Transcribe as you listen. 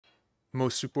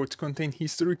Most reports contain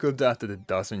historical data that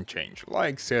doesn't change,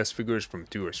 like sales figures from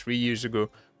 2 or 3 years ago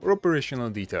or operational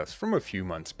details from a few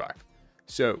months back.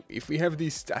 So, if we have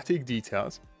these static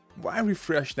details, why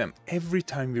refresh them every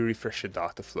time we refresh a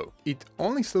data flow? It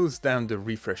only slows down the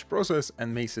refresh process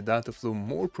and makes the data flow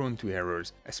more prone to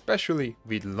errors, especially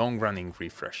with long-running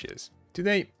refreshes.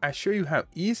 Today, I show you how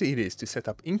easy it is to set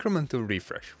up incremental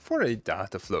refresh for a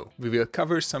data flow. We will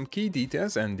cover some key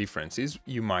details and differences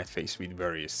you might face with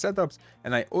various setups,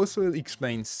 and I also will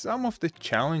explain some of the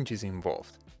challenges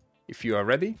involved. If you are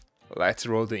ready, let's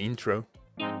roll the intro.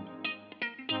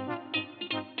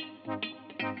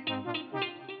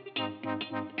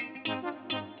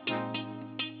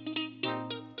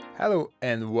 Hello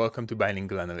and welcome to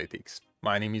BI-Lingual Analytics.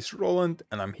 My name is Roland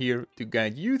and I'm here to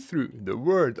guide you through the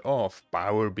world of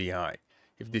Power BI.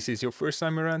 If this is your first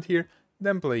time around here,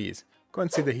 then please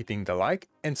consider hitting the like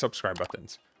and subscribe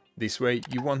buttons. This way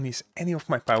you won't miss any of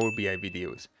my Power BI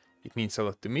videos. It means a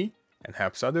lot to me and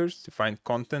helps others to find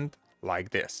content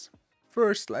like this.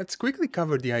 First, let's quickly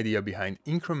cover the idea behind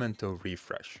incremental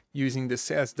refresh. Using the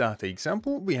sales data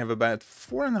example, we have about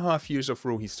 4.5 years of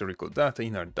raw historical data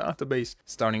in our database,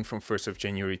 starting from 1st of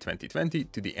January 2020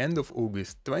 to the end of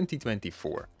August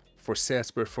 2024. For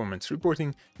sales performance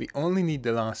reporting, we only need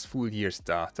the last full year's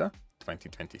data,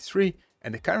 2023,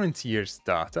 and the current year's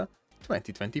data,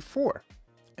 2024.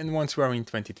 And once we are in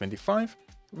 2025,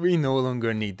 we no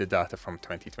longer need the data from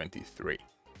 2023.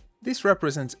 This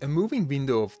represents a moving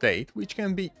window of date which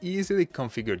can be easily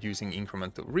configured using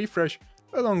incremental refresh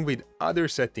along with other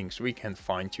settings we can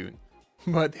fine-tune.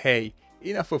 But hey,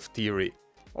 enough of theory.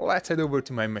 Let's head over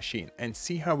to my machine and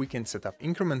see how we can set up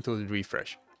incremental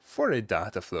refresh for a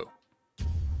data flow.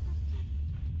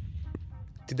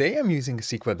 Today I'm using a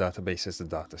SQL database as the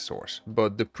data source,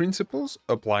 but the principles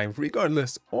apply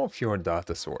regardless of your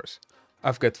data source.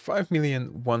 I've got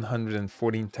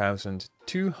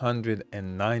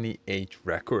 5,114,298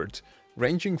 records,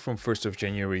 ranging from 1st of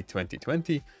January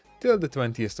 2020 till the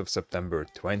 20th of September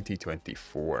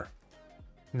 2024.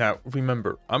 Now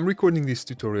remember, I'm recording this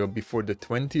tutorial before the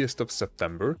 20th of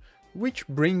September, which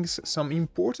brings some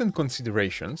important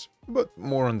considerations, but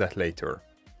more on that later.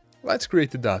 Let's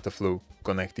create a data flow,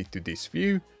 connect it to this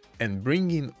view, and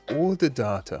bring in all the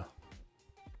data.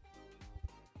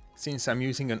 Since I'm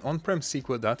using an on-prem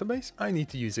SQL database, I need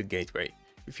to use a gateway.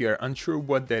 If you are unsure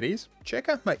what that is, check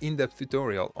out my in-depth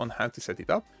tutorial on how to set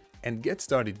it up and get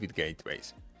started with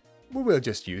gateways. We will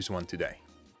just use one today.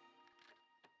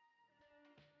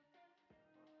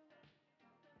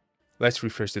 Let's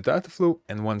refresh the data flow,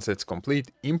 and once that's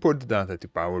complete, import the data to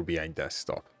Power BI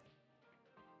Desktop.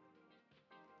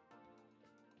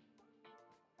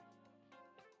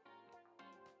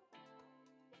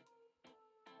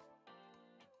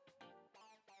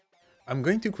 I'm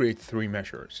going to create 3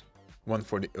 measures, one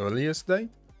for the earliest date,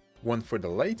 one for the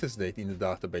latest date in the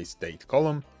database date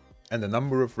column, and the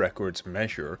number of records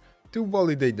measure to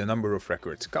validate the number of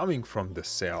records coming from the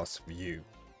sales view.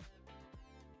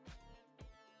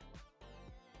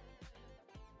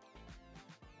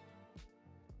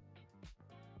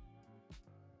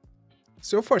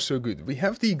 So far so good, we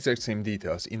have the exact same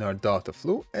details in our data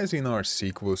flow as in our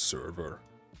SQL server.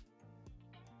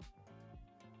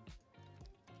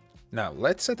 Now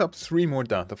let's set up 3 more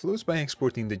data flows by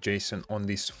exporting the JSON on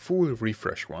this full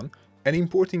refresh one and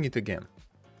importing it again.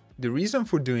 The reason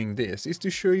for doing this is to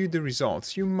show you the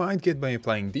results you might get by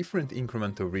applying different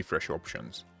incremental refresh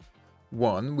options.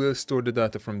 One will store the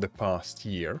data from the past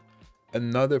year,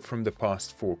 another from the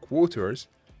past 4 quarters,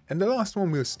 and the last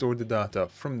one will store the data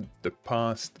from the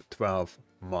past 12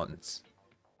 months.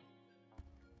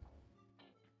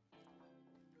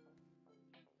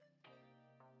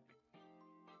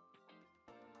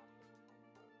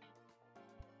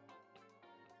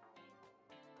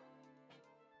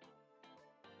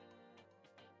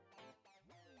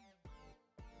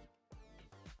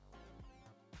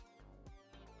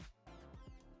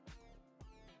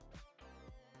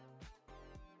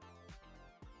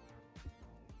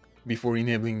 Before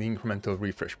enabling the incremental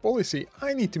refresh policy,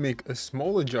 I need to make a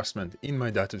small adjustment in my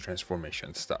data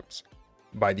transformation steps.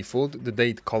 By default, the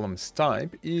date column's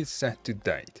type is set to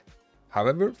date.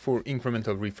 However, for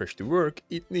incremental refresh to work,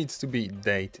 it needs to be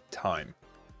date time.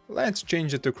 Let's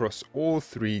change it across all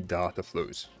 3 data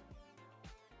flows.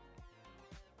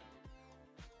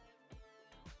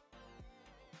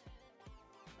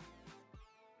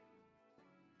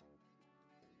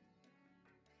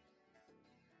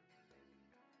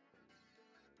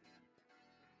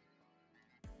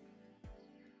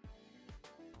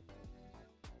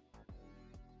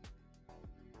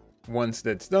 Once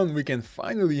that's done, we can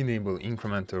finally enable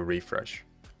incremental refresh.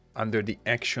 Under the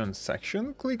Actions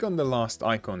section, click on the last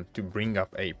icon to bring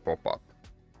up a pop-up.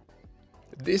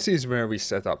 This is where we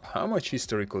set up how much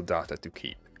historical data to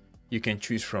keep. You can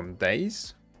choose from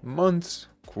days, months,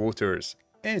 quarters,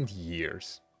 and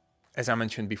years. As I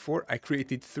mentioned before, I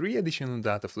created 3 additional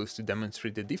data flows to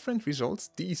demonstrate the different results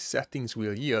these settings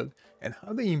will yield and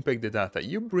how they impact the data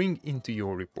you bring into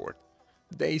your report.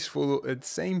 Days follow the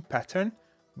same pattern,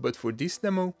 but for this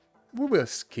demo, we will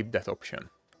skip that option.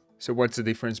 So what's the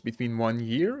difference between 1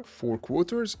 year, 4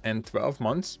 quarters, and 12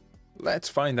 months? Let's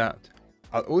find out.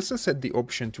 I'll also set the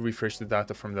option to refresh the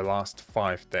data from the last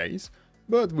 5 days,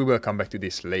 but we will come back to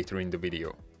this later in the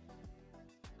video.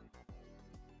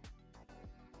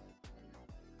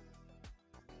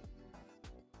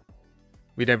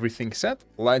 With everything set,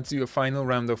 let's do a final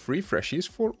round of refreshes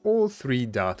for all 3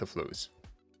 data flows.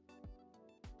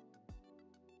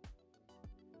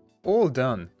 All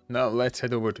done. Now let's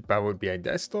head over to Power BI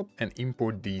Desktop and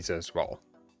import these as well.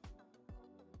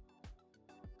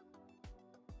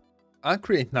 I'll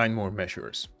create 9 more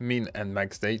measures, min and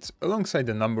max dates, alongside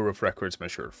the number of records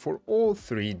measured for all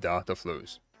 3 data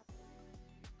flows.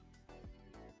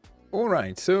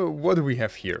 Alright, so what do we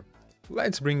have here?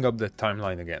 Let's bring up the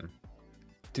timeline again.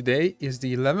 Today is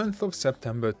the 11th of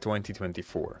September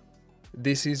 2024.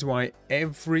 This is why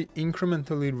every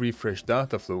incrementally refreshed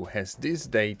data flow has this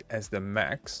date as the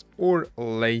max or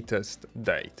latest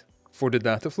date. For the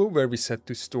data flow where we set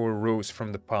to store rows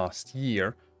from the past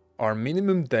year, our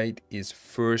minimum date is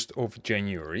 1st of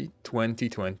January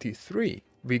 2023.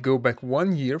 We go back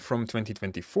 1 year from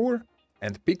 2024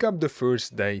 and pick up the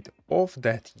first date of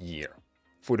that year.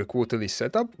 For the quarterly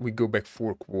setup, we go back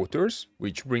 4 quarters,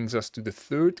 which brings us to the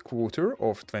 3rd quarter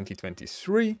of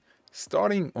 2023,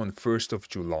 starting on 1st of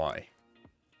July.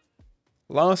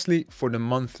 Lastly, for the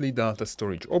monthly data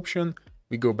storage option,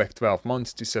 we go back 12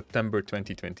 months to September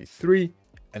 2023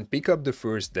 and pick up the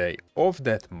first day of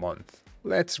that month.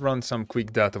 Let's run some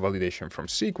quick data validation from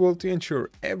SQL to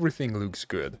ensure everything looks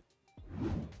good.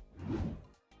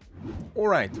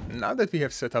 Alright, now that we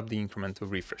have set up the incremental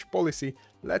refresh policy,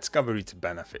 let's cover its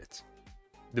benefits.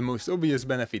 The most obvious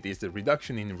benefit is the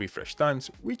reduction in refresh times,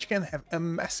 which can have a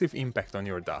massive impact on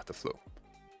your data flow.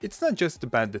 It's not just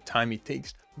about the time it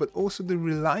takes, but also the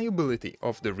reliability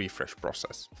of the refresh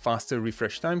process. Faster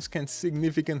refresh times can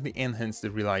significantly enhance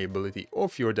the reliability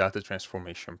of your data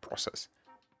transformation process.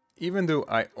 Even though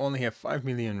I only have 5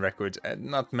 million records and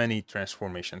not many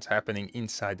transformations happening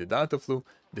inside the data flow,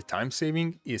 the time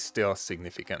saving is still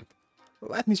significant.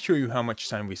 Let me show you how much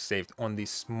time we saved on this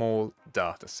small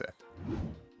data set.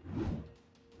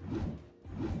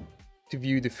 To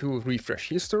view the full refresh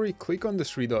history, click on the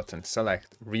 3 dots and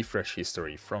select Refresh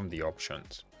History from the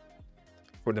options.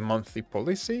 For the monthly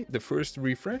policy, the first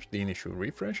refresh, the initial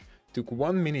refresh, took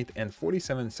 1 minute and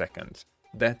 47 seconds.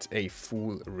 That's a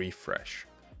full refresh.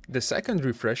 The second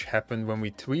refresh happened when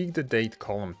we tweaked the date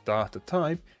column data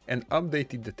type and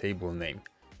updated the table name.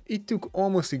 It took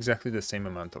almost exactly the same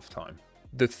amount of time.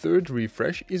 The third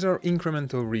refresh is our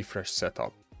incremental refresh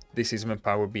setup. This is when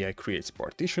Power BI creates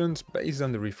partitions based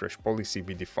on the refresh policy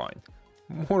we defined.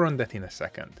 More on that in a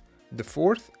second. The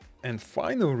fourth and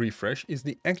final refresh is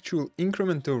the actual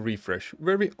incremental refresh,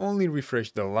 where we only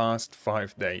refresh the last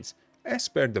 5 days, as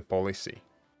per the policy.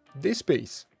 This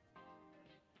piece.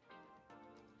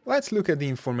 Let's look at the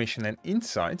information and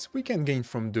insights we can gain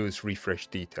from those refresh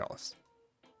details.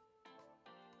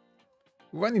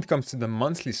 When it comes to the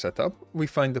monthly setup, we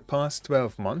find the past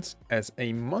 12 months as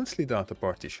a monthly data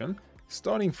partition,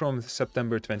 starting from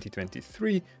September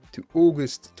 2023 to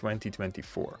August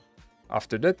 2024.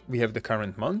 After that, we have the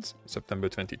current month, September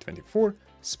 2024,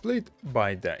 split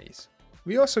by days.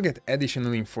 We also get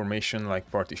additional information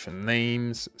like partition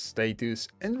names, status,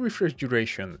 and refresh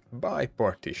duration by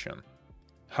partition.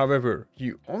 However,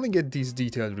 you only get this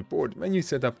detailed report when you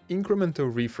set up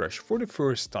incremental refresh for the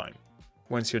first time.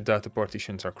 Once your data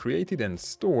partitions are created and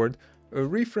stored, a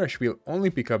refresh will only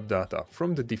pick up data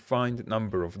from the defined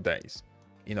number of days.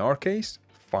 In our case,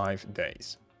 5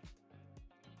 days.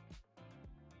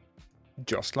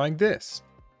 Just like this.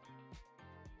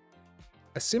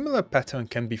 A similar pattern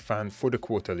can be found for the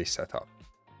quarterly setup.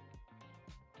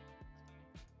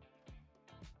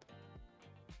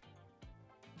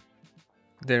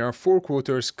 There are 4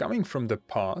 quarters coming from the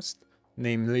past,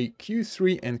 namely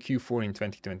Q3 and Q4 in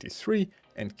 2023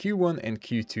 and Q1 and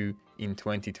Q2 in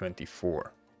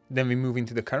 2024. Then we move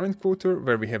into the current quarter,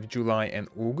 where we have July and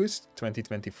August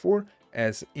 2024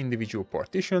 as individual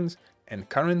partitions and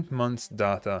current month's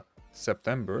data,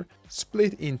 September,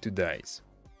 split into days.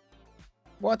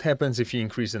 What happens if you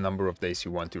increase the number of days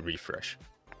you want to refresh?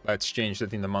 Let's change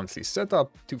that in the monthly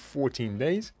setup to 14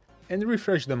 days and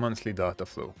refresh the monthly data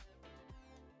flow.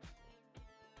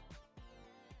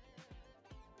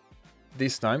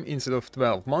 This time, instead of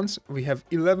 12 months, we have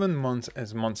 11 months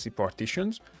as monthly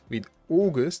partitions, with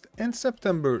August and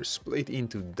September split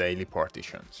into daily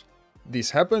partitions.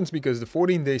 This happens because the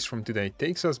 14 days from today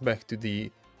takes us back to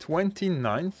the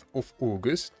 29th of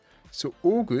August, so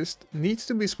August needs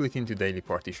to be split into daily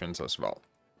partitions as well.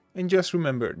 And just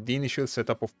remember, the initial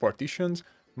setup of partitions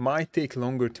might take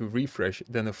longer to refresh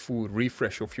than a full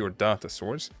refresh of your data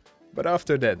source, but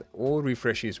after that, all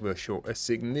refreshes will show a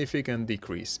significant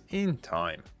decrease in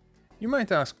time. You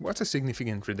might ask, what's a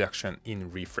significant reduction in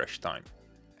refresh time?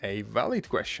 A valid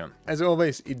question. As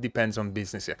always, it depends on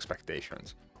business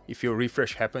expectations. If your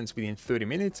refresh happens within 30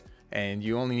 minutes and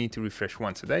you only need to refresh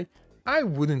once a day, I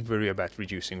wouldn't worry about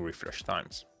reducing refresh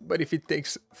times. But if it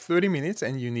takes 30 minutes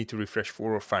and you need to refresh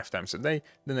 4 or 5 times a day,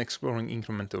 then exploring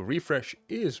incremental refresh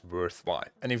is worthwhile.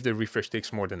 And if the refresh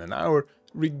takes more than an hour,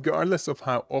 regardless of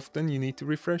how often you need to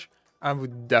refresh, I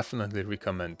would definitely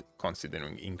recommend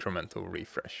considering incremental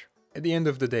refresh. At the end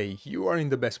of the day, you are in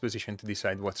the best position to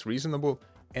decide what's reasonable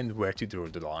and where to draw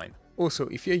the line. Also,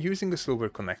 if you're using a slower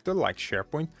connector like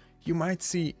SharePoint, you might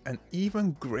see an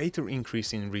even greater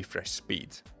increase in refresh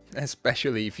speeds,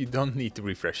 especially if you don't need to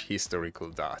refresh historical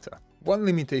data. One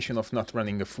limitation of not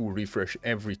running a full refresh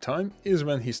every time is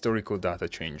when historical data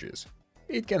changes.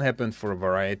 It can happen for a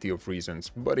variety of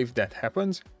reasons, but if that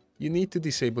happens, you need to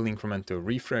disable incremental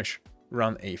refresh,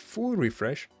 run a full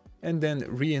refresh, and then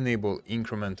re-enable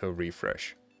incremental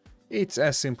refresh. It's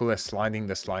as simple as sliding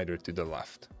the slider to the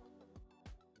left.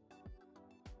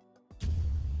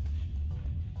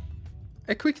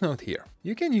 A quick note here,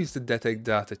 you can use the detect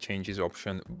data changes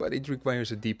option, but it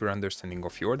requires a deeper understanding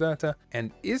of your data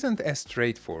and isn't as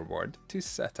straightforward to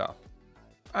set up.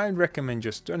 I'd recommend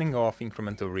just turning off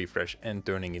incremental refresh and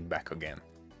turning it back again.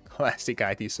 Classic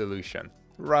IT solution,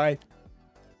 right?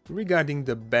 Regarding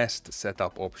the best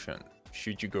setup option,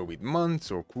 should you go with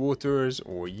months or quarters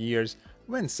or years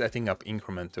when setting up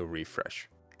incremental refresh?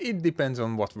 It depends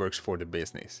on what works for the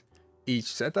business. Each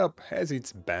setup has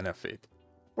its benefit.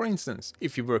 For instance,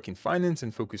 if you work in finance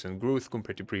and focus on growth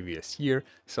compared to previous year,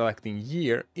 selecting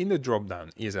year in the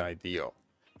dropdown is ideal.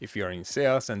 If you are in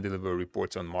sales and deliver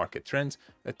reports on market trends,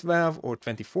 a 12 or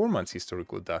 24 months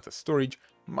historical data storage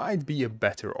might be a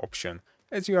better option,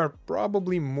 as you are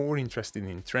probably more interested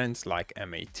in trends like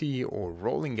MAT or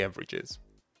rolling averages.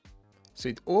 So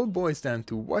it all boils down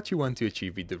to what you want to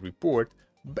achieve with the report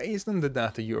based on the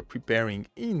data you are preparing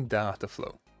in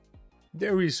Dataflow.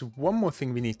 There is one more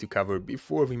thing we need to cover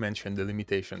before we mention the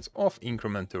limitations of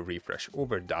incremental refresh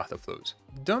over Dataflows.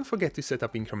 Don't forget to set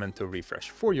up incremental refresh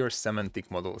for your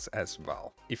semantic models as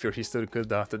well. If your historical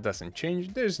data doesn't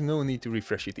change, there's no need to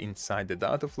refresh it inside the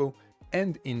Dataflow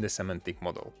and in the semantic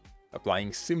model.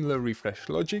 Applying similar refresh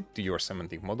logic to your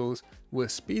semantic models will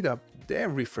speed up their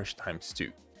refresh times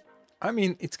too. I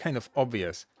mean, it's kind of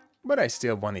obvious, but I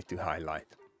still wanted to highlight.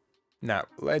 Now,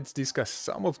 let's discuss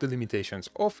some of the limitations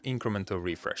of incremental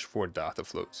refresh for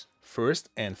Dataflows. First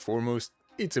and foremost,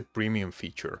 it's a premium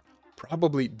feature,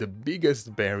 probably the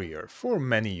biggest barrier for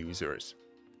many users.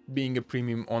 Being a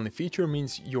premium-only feature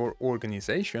means your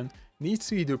organization needs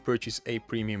to either purchase a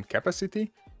premium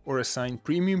capacity or assign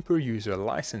premium per user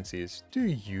licenses to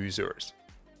users.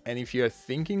 And if you are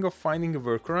thinking of finding a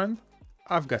workaround,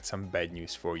 I've got some bad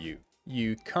news for you.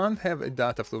 You can't have a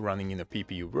Dataflow running in a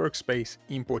PPU workspace,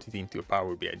 import it into a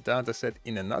Power BI dataset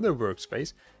in another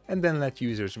workspace, and then let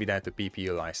users without a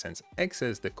PPU license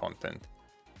access the content.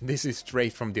 This is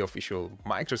straight from the official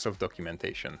Microsoft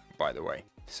documentation, by the way.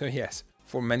 So yes,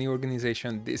 for many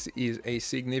organizations this is a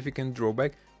significant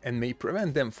drawback and may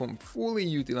prevent them from fully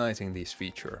utilizing this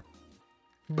feature.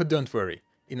 But don't worry,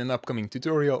 in an upcoming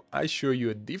tutorial I show you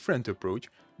a different approach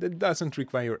that doesn't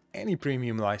require any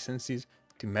premium licenses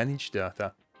to manage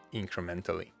data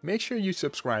incrementally. Make sure you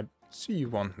subscribe so you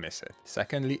won't miss it.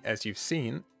 Secondly, as you've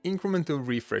seen, incremental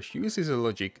refresh uses a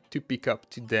logic to pick up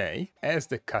today as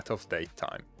the cutoff date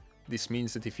time. This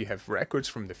means that if you have records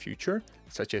from the future,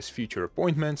 such as future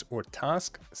appointments or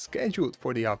tasks scheduled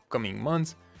for the upcoming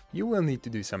months, you will need to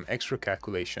do some extra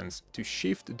calculations to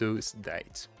shift those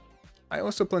dates. I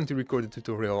also plan to record a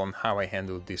tutorial on how I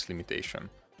handle this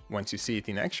limitation. Once you see it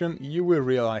in action, you will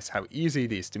realize how easy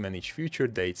it is to manage future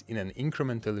dates in an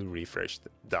incrementally refreshed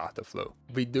Dataflow.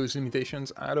 With those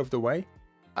limitations out of the way,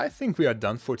 I think we are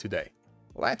done for today.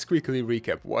 Let's quickly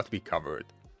recap what we covered.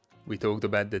 We talked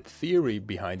about the theory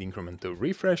behind incremental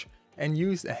refresh and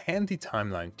used a handy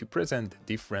timeline to present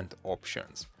different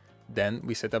options. Then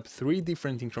we set up 3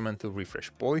 different incremental refresh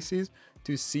policies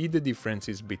to see the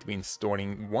differences between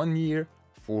storing 1 year,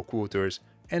 4 quarters,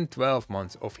 and 12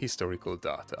 months of historical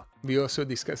data. We also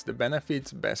discussed the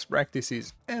benefits, best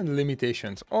practices, and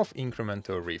limitations of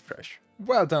incremental refresh.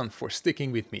 Well done for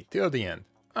sticking with me till the end.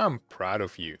 I'm proud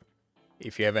of you.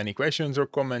 If you have any questions or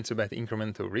comments about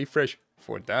incremental refresh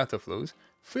for Dataflows,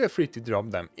 feel free to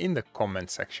drop them in the comment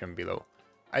section below.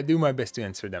 I do my best to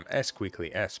answer them as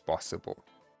quickly as possible.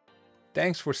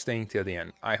 Thanks for staying till the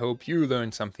end. I hope you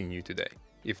learned something new today.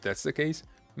 If that's the case,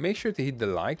 make sure to hit the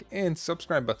like and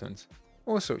subscribe buttons.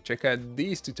 Also, check out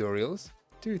these tutorials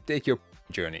to take your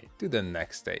journey to the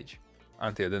next stage.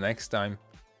 Until the next time,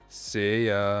 see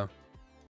ya!